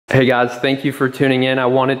Hey guys, thank you for tuning in. I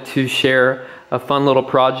wanted to share a fun little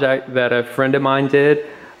project that a friend of mine did.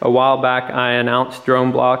 A while back I announced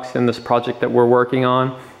DroneBlocks in this project that we're working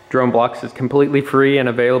on. DroneBlocks is completely free and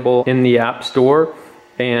available in the App Store,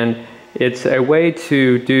 and it's a way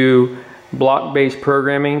to do block-based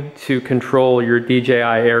programming to control your DJI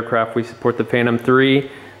aircraft. We support the Phantom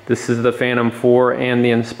 3, this is the Phantom 4, and the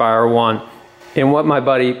Inspire 1. And what my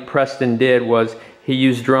buddy Preston did was he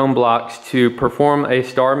used DroneBlocks to perform a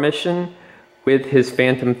star mission with his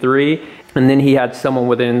Phantom 3, and then he had someone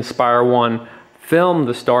with an Inspire 1 film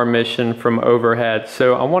the star mission from overhead.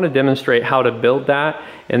 So I want to demonstrate how to build that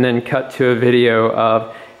and then cut to a video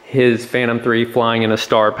of his Phantom 3 flying in a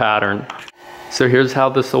star pattern. So here's how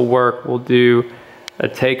this will work. We'll do a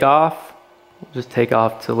takeoff. We'll just take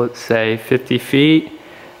off to, let's say, 50 feet.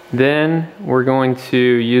 Then we're going to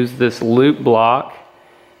use this loop block,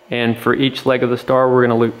 and for each leg of the star we're going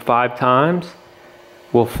to loop 5 times.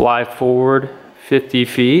 We'll fly forward 50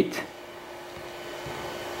 feet,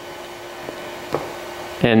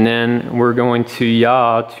 and then we're going to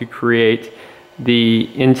yaw to create the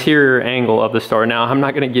interior angle of the star. Now I'm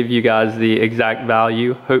not going to give you guys the exact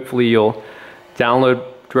value. Hopefully you'll download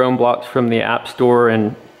DroneBlocks from the App Store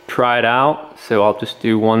and try it out. So I'll just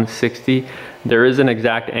do 160. There is an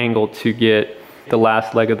exact angle to get the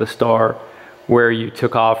last leg of the star where you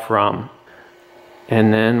took off from,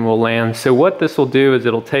 and then we'll land. So what this will do is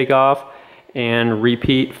it'll take off and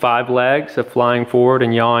repeat 5 legs of flying forward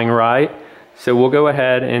and yawing right. So we'll go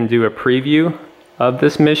ahead and do a preview of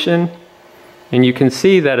this mission, and you can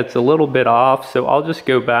see that it's a little bit off, so I'll just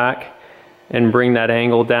go back and bring that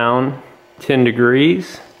angle down 10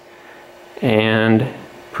 degrees and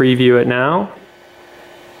preview it now.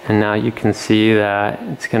 And now you can see that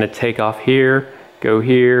it's going to take off here, go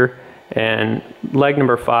here, and leg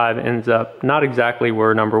number 5 ends up not exactly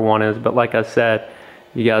where number 1 is, but like I said,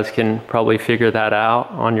 you guys can probably figure that out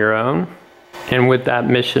on your own. And with that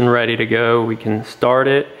mission ready to go, we can start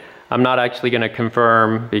it. I'm not actually going to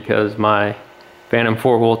confirm because my Phantom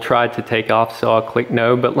 4 will try to take off, so I'll click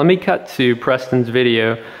no. But let me cut to Preston's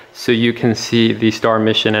video so you can see the star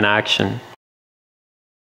mission in action.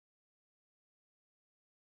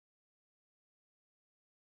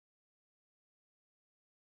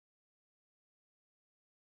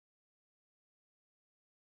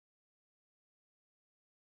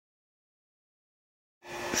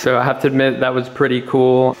 So I have to admit that was pretty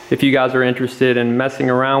cool. If you guys are interested in messing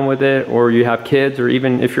around with it, or you have kids, or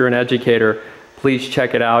even if you're an educator, please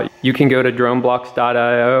check it out. You can go to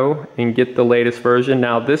droneblocks.io and get the latest version.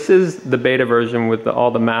 Now this is the beta version with all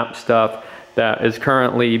the map stuff that is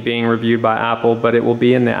currently being reviewed by Apple, but it will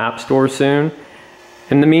be in the App Store soon.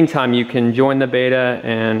 In the meantime, you can join the beta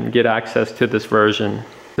and get access to this version.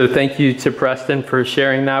 So thank you to Preston for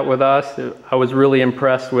sharing that with us. I was really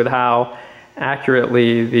impressed with how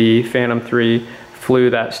accurately the Phantom 3 flew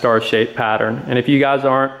that star-shaped pattern. And if you guys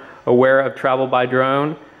aren't aware of Travel by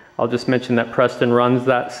Drone, I'll just mention that Preston runs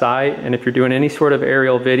that site, and if you're doing any sort of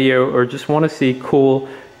aerial video or just want to see cool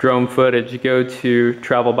drone footage, go to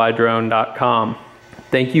travelbydrone.com.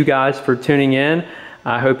 Thank you guys for tuning in.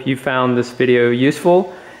 I hope you found this video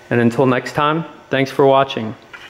useful, and until next time, thanks for watching.